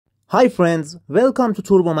Hi friends, welcome to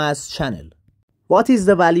Turbo Maths channel. What is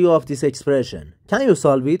the value of this expression? Can you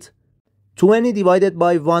solve it? 20 divided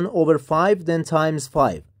by 1 over 5 then times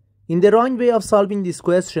 5. In the wrong way of solving this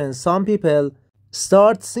question, some people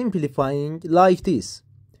start simplifying like this.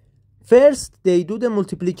 First, they do the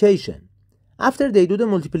multiplication. After they do the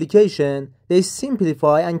multiplication, they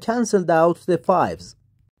simplify and cancel out the 5s.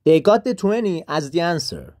 They got the 20 as the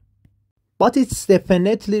answer. But it's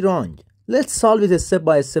definitely wrong. Let's solve it step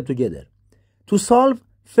by step together. To solve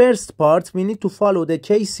first part, we need to follow the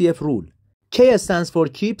KCF rule. K stands for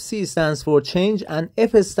keep, C stands for change, and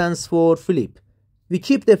F stands for flip. We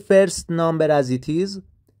keep the first number as it is,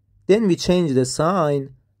 then we change the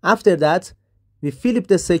sign. After that, we flip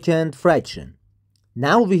the second fraction.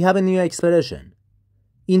 Now we have a new expression.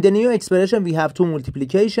 In the new expression, we have two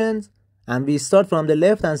multiplications, and we start from the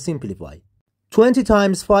left and simplify. 20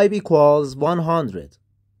 times 5 equals 100.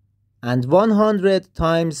 And 100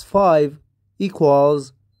 times 5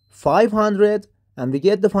 equals 500, and we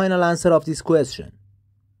get the final answer of this question.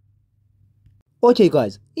 Okay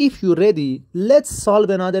guys, if you're ready, let's solve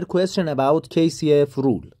another question about KCF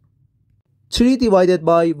rule. 3 divided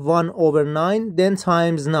by 1 over 9 then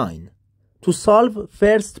times 9. To solve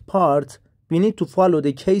first part, we need to follow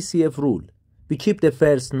the KCF rule. We keep the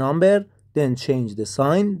first number, then change the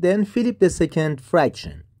sign, then flip the second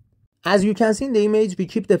fraction. As you can see in the image, we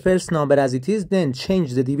keep the first number as it is, then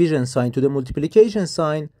change the division sign to the multiplication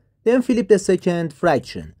sign, then flip the second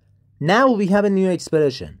fraction. Now we have a new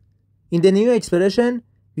expression. In the new expression,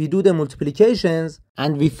 we do the multiplications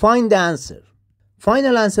and we find the answer.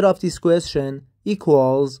 Final answer of this question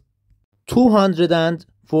equals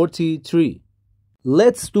 243.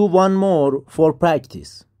 Let's do one more for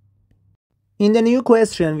practice. In the new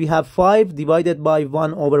question, we have 5 divided by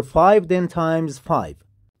 1 over 5 then times 5.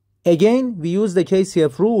 Again, we use the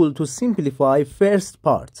KCF rule to simplify first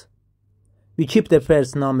part. We keep the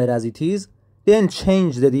first number as it is, then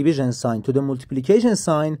change the division sign to the multiplication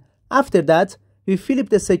sign. After that, we flip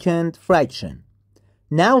the second fraction.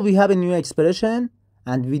 Now we have a new expression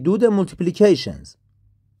and we do the multiplications.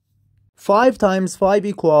 5 times 5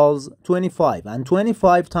 equals 25, and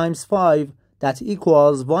 25 times 5, that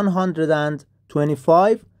equals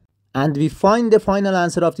 125, and we find the final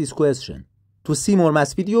answer of this question. To see more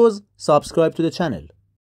math videos, subscribe to the channel.